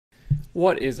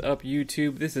What is up,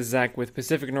 YouTube? This is Zach with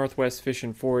Pacific Northwest Fish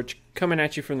and Forage, coming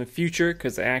at you from the future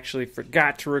because I actually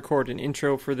forgot to record an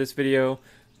intro for this video,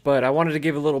 but I wanted to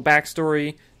give a little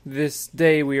backstory. This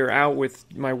day we are out with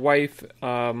my wife,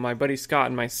 my buddy Scott,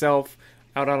 and myself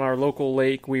out on our local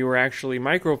lake. We were actually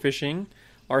microfishing.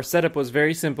 Our setup was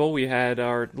very simple. We had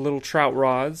our little trout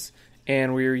rods,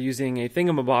 and we were using a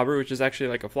thingamabobber, which is actually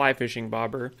like a fly fishing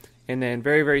bobber, and then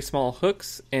very, very small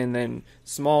hooks, and then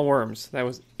small worms. That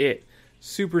was it.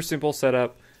 Super simple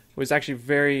setup. It was actually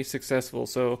very successful,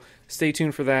 so stay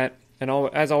tuned for that. And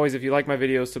as always, if you like my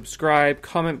videos, subscribe,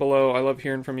 comment below. I love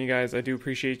hearing from you guys. I do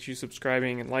appreciate you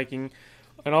subscribing and liking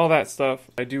and all that stuff.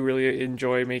 I do really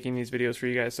enjoy making these videos for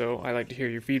you guys, so I like to hear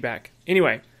your feedback.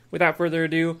 Anyway, without further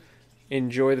ado,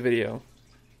 enjoy the video.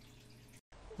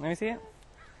 Let me see it.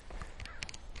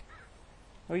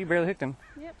 Oh, you barely hooked him.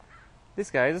 Yep.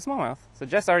 This guy is a smallmouth. So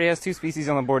Jess already has 2 species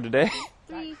on the board today.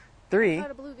 3. 3?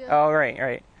 A bluegill. Oh,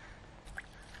 right.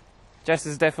 Jess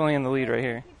is definitely in the lead right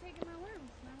here. Keep taking my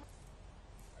worms now.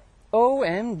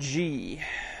 OMG.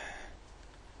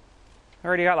 I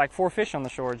already got like 4 fish on the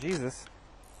shore. Jesus.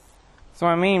 That's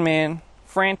what I mean, man.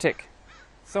 Frantic.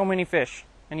 So many fish.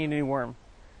 I need a new worm.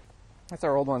 That's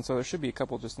our old one, so there should be a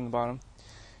couple just in the bottom.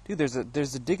 Dude,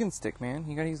 there's a digging stick, man.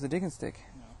 You gotta use the digging stick.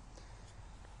 No.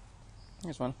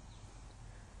 Here's one.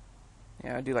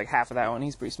 Yeah, I do like half of that one.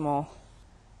 He's pretty small.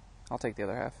 I'll take the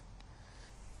other half.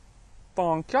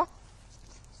 Bonka.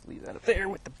 Just leave that up there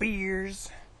with the beers.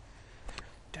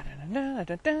 Da -da -da -da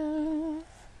 -da -da.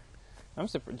 I'm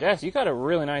surprised. Jess, you got a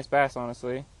really nice bass,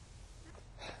 honestly.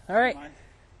 All right.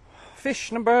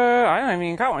 Fish number... I haven't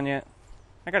even caught one yet.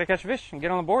 I gotta catch a fish and get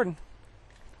on the board.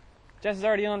 Jess is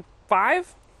already on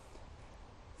 5.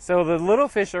 So the little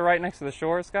fish are right next to the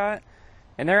shore, Scott.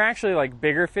 And they're actually like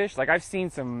bigger fish. Like I've seen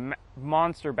some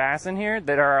monster bass in here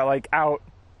that are like out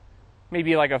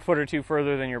maybe like a foot or 2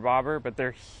 further than your bobber, but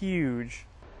they're huge.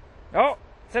 Oh,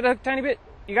 set the hook a tiny bit.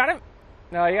 You got him?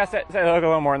 No, you got to set the hook a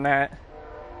little more than that.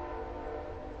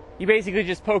 You basically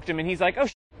just poked him and he's like, oh,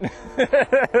 shit.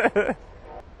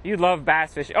 You love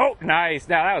bass fishing. Oh, nice.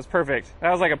 Now that was perfect. That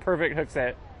was like a perfect hook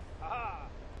set.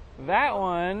 That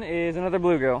one is another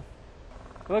bluegill.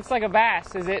 It looks like a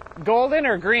bass. Is it golden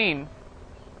or green?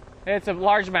 It's a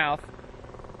largemouth.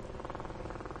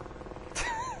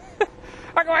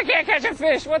 How come I can't catch a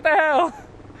fish? What the hell?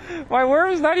 My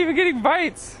worm's not even getting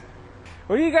bites.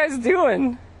 What are you guys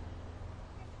doing?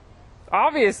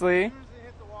 Obviously.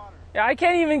 Yeah, I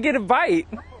can't even get a bite.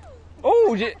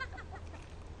 Oh,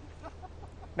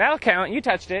 that'll count. You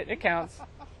touched it. It counts.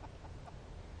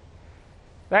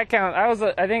 That counts.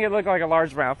 I think it looked like a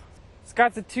largemouth.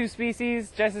 Scott's at 2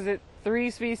 species. Jess is at 3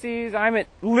 species. I'm at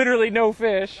literally no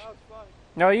fish. That was funny.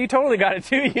 No, you totally got it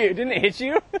too. You didn't it hit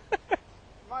you?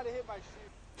 Might have hit my shoe.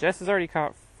 Jess has already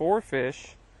caught 4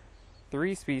 fish,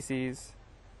 3 species,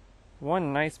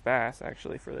 1 nice bass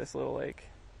actually for this little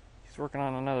lake. He's working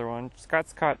on another one.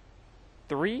 Scott's caught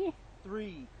 3?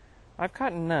 3. I've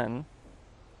caught none.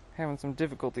 Having some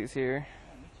difficulties here.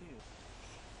 Yeah, me too.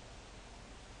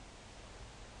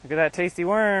 Look at that tasty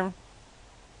worm.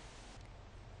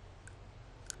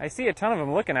 I see a ton of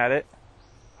them looking at it.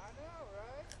 I know,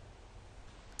 right?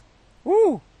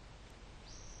 Woo!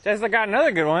 Jess, I got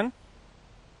another good one.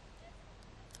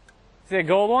 See a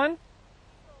gold one?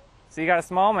 So you got a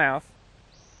smallmouth.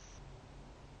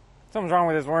 Something's wrong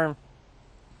with this worm.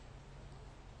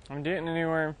 I'm getting a new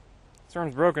worm. This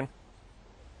worm's broken.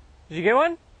 Did you get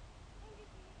one?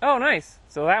 Oh, nice.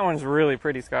 So that one's really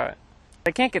pretty, Scott.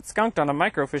 I can't get skunked on a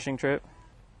microfishing trip.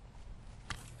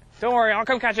 Don't worry, I'll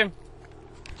come catch him.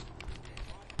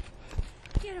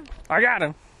 Get him. I got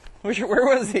him. Where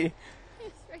was he? Right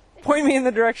there. Point me in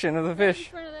the direction of the fish.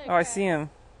 In front of that Oh, I crab. see him.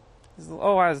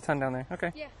 Oh, wow, there's a ton down there.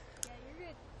 Okay. Yeah, you're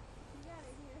good. You got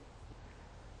it here.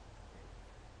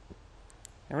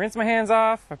 I rinse my hands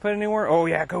off. I put a new worm. Oh,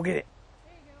 yeah, go get it.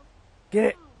 There you go. Get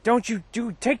it. Don't you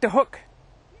take the hook.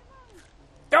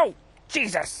 Oh,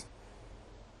 Jesus.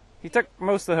 He took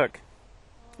most of the hook.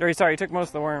 Or, he took most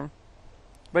of the worm.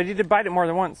 But he did bite it more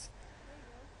than once.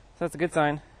 So that's a good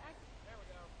sign. There we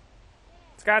go.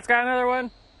 Scott's got another one.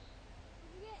 What'd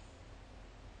you get?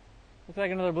 Looks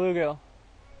like another bluegill.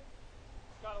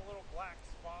 It's got a little black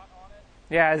spot on it.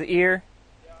 Yeah, his ear.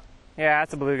 Yeah. Yeah,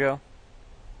 that's a bluegill.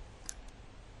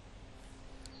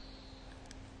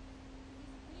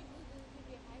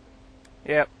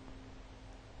 Yep.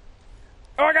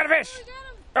 Oh, I got a fish!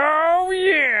 Oh,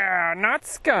 yeah! Not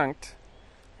skunked.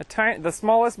 The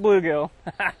smallest bluegill.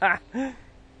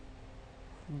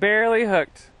 Barely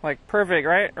hooked. Like, perfect.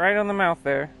 Right on the mouth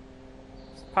there.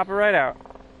 Just pop it right out.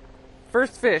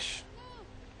 First fish.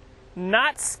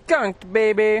 Not skunked,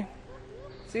 baby.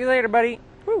 See you later, buddy.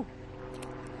 Woo.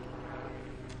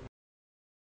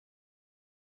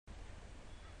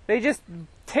 They just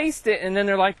taste it and then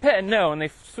they're like, pet, no, and they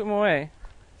swim away.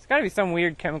 There's got to be some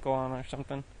weird chemical on it or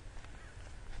something.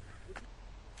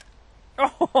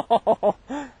 Oh,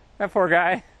 that poor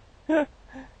guy.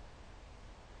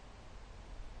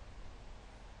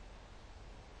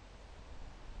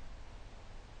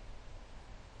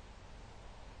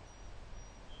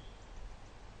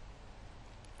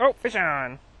 Oh, fish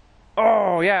on.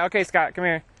 Oh, yeah. Okay, Scott, come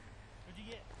here. What'd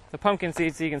you get? The pumpkin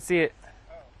seed so you can see it.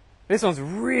 Oh. This one's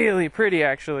really pretty,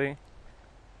 actually.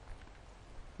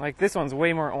 Like, this one's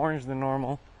way more orange than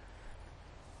normal.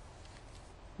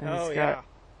 And Oh, it's yeah. got-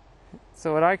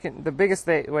 So the biggest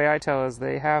way I tell is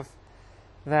they have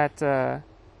that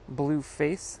blue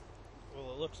face.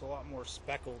 Well, it looks a lot more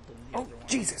speckled than the Oh, other one.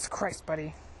 Jesus Christ,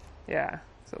 buddy. Yeah.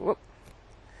 So, whoop.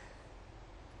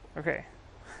 Okay.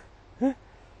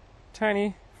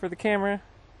 Tiny for the camera.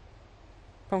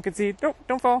 Pumpkin seed. Nope,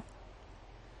 don't fall.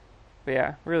 But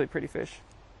yeah, really pretty fish.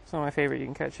 It's one of my favorite you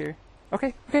can catch here.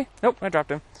 Okay. Nope, I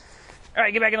dropped him.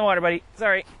 Alright, get back in the water, buddy.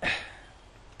 Sorry.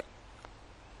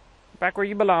 Back where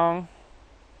you belong.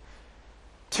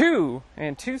 2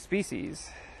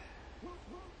 species.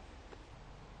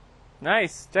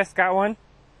 Nice. Jess got one.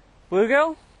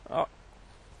 Bluegill? Oh.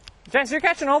 Jess, you're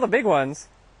catching all the big ones.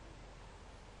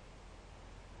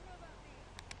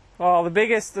 Well, the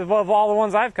biggest of all the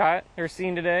ones I've caught or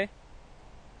seen today.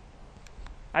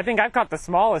 I think I've caught the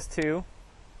smallest 2.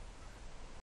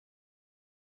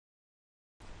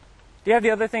 Do you have the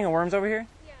other thing of worms over here?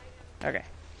 Yeah, I got Okay.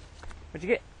 What'd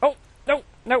you get? Oh, no,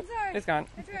 it. Sorry. it's gone.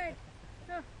 I tried.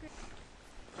 Oh, good.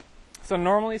 So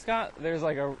normally, Scott, there's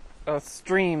like a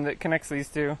stream that connects these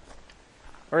two.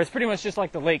 Or it's pretty much just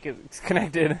like the lake is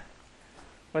connected.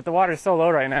 But the water's so low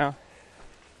right now.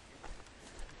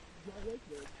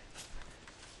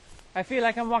 I feel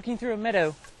like I'm walking through a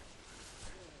meadow.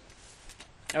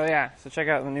 Oh yeah, so check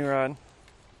out the new rod.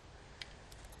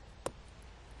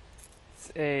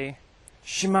 It's a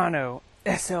Shimano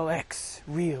SLX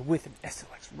reel with an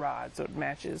SLX rod, so it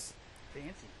matches.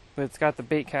 Fancy. But it's got the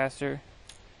bait caster,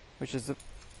 which is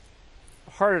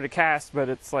harder to cast, but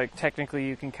it's like technically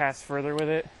you can cast further with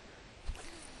it.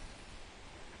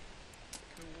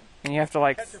 Cool. And you have to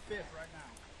like Catch a fish right now.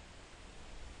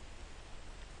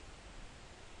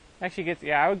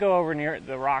 actually I would go over near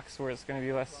the rocks where it's going to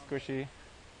be less squishy.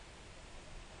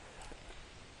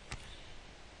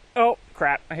 Oh,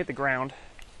 crap. I hit the ground.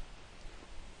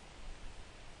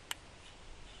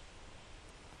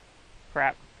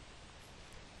 Crap.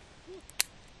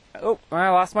 Oh, I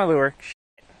lost my lure. Shit.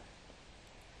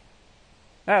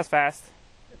 That was fast.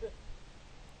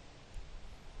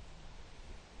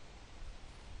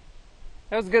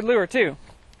 That was a good lure, too.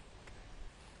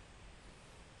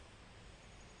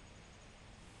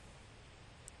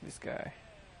 This guy.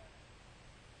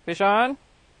 Fish on?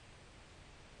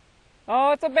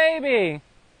 Oh, it's a baby!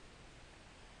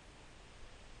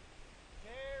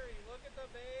 Gary, look at the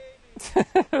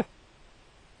baby.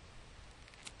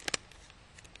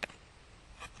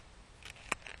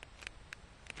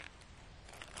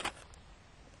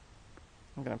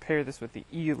 I'm going to pair this with the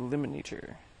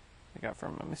Eliminator I got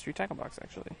from a mystery tackle box,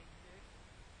 actually.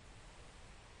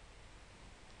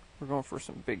 We're going for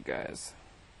some big guys.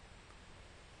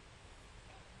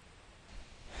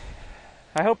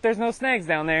 I hope there's no snags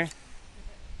down there.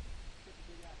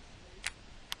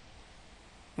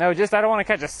 No, I don't want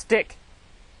to catch a stick.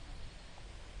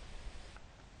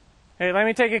 Hey, let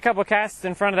me take a couple casts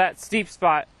in front of that steep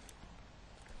spot.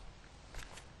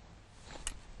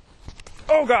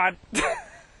 Oh, God.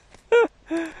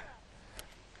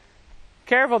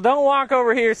 Careful, don't walk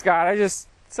over here, Scott. I just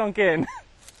sunk in.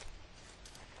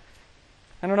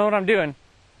 I don't know what I'm doing.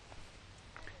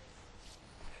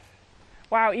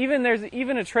 Wow, there's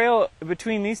even a trail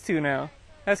between these two now.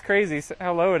 That's crazy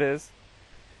how low it is.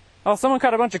 Oh, someone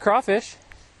caught a bunch of crawfish.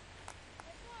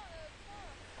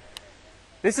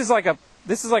 This is like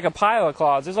a pile of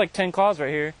claws. There's like 10 claws right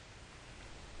here.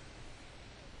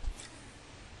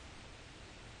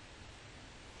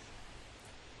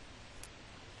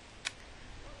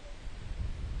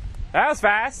 That was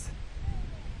fast.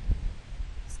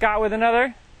 Scott with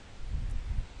another.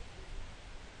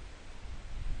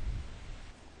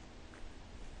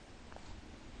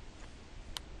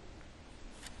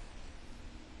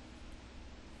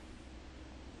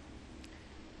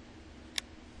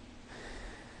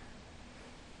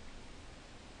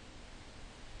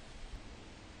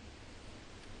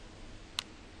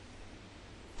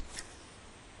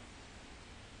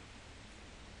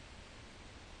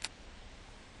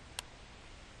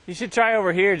 You should try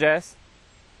over here, Jess.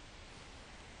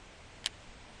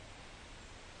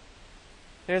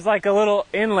 There's like a little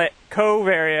inlet cove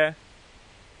area.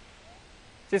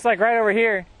 Just like right over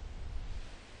here.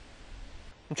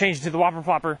 I'm changing to the whopper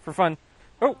flopper for fun.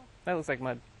 Oh, that looks like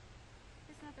mud.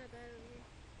 It's not that bad over here.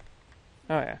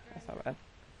 Oh yeah, that's not bad.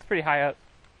 It's pretty high up.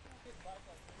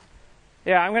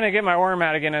 Yeah, I'm gonna get my worm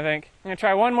out again, I think. I'm gonna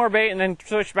try one more bait and then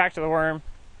switch back to the worm.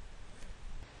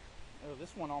 Oh,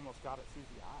 this one almost got it through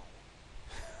the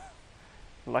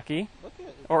eye. Lucky. Look at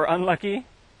it. Or unlucky.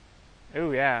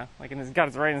 Oh yeah, like it's got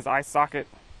it right in his eye socket.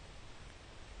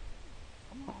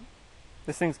 Come on.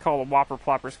 This thing's called a whopper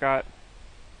plopper, Scott.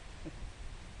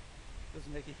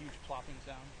 Doesn't make a huge plopping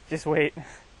sound. Just wait.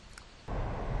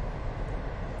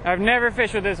 I've never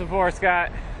fished with this before,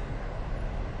 Scott.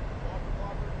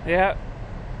 Yep.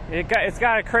 It's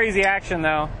got a crazy action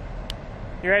though.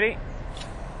 You ready?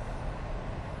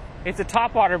 It's a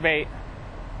topwater bait.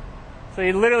 So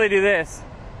you literally do this.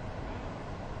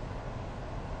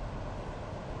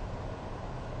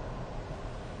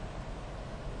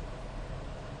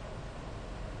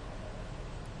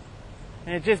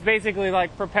 And it just basically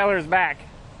like propellers back.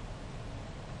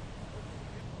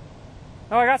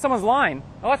 Oh, I got someone's line.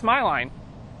 Oh, that's my line.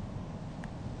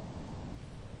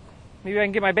 Maybe I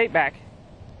can get my bait back.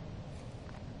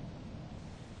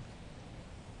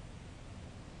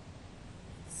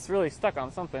 It's really stuck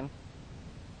on something.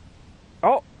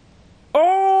 Oh!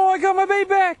 Oh, I got my bait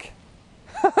back!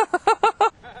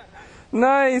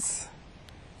 Nice!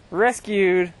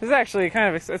 Rescued. This is actually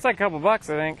kind of, it's like a couple bucks,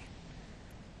 I think.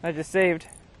 I just saved.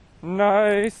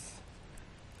 Nice!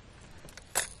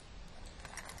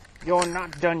 You're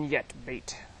not done yet,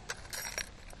 bait.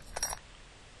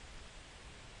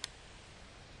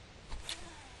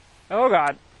 Oh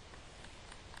god.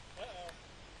 Uh-oh.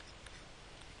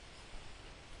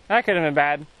 That could have been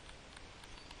bad.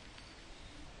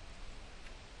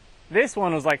 This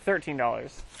one was like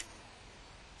 $13.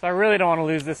 So I really don't want to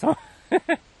lose this one.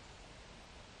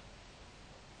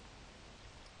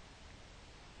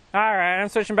 Alright, I'm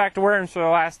switching back to worms for the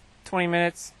last 20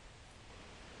 minutes.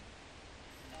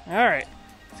 Alright,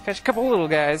 let's catch a couple little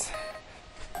guys.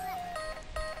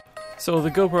 So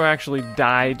the GoPro actually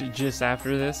died just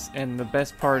after this, and the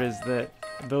best part is that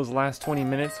those last 20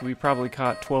 minutes we probably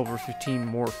caught 12 or 15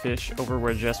 more fish over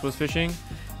where Jess was fishing.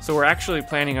 So we're actually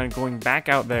planning on going back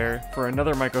out there for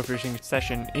another microfishing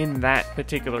session in that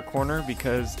particular corner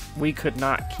because we could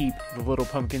not keep the little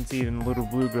pumpkin seed and the little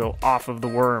bluegill off of the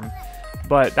worm.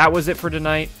 But that was it for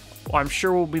tonight. I'm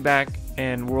sure we'll be back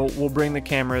and we'll bring the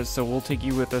cameras, so we'll take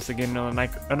you with us again on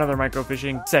another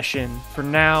microfishing session. For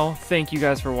now, thank you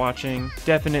guys for watching.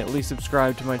 Definitely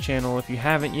subscribe to my channel if you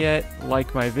haven't yet.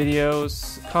 Like my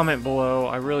videos, comment below.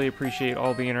 I really appreciate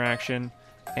all the interaction,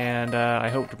 and I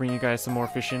hope to bring you guys some more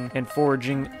fishing and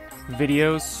foraging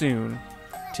videos soon.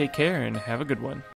 Take care and have a good one.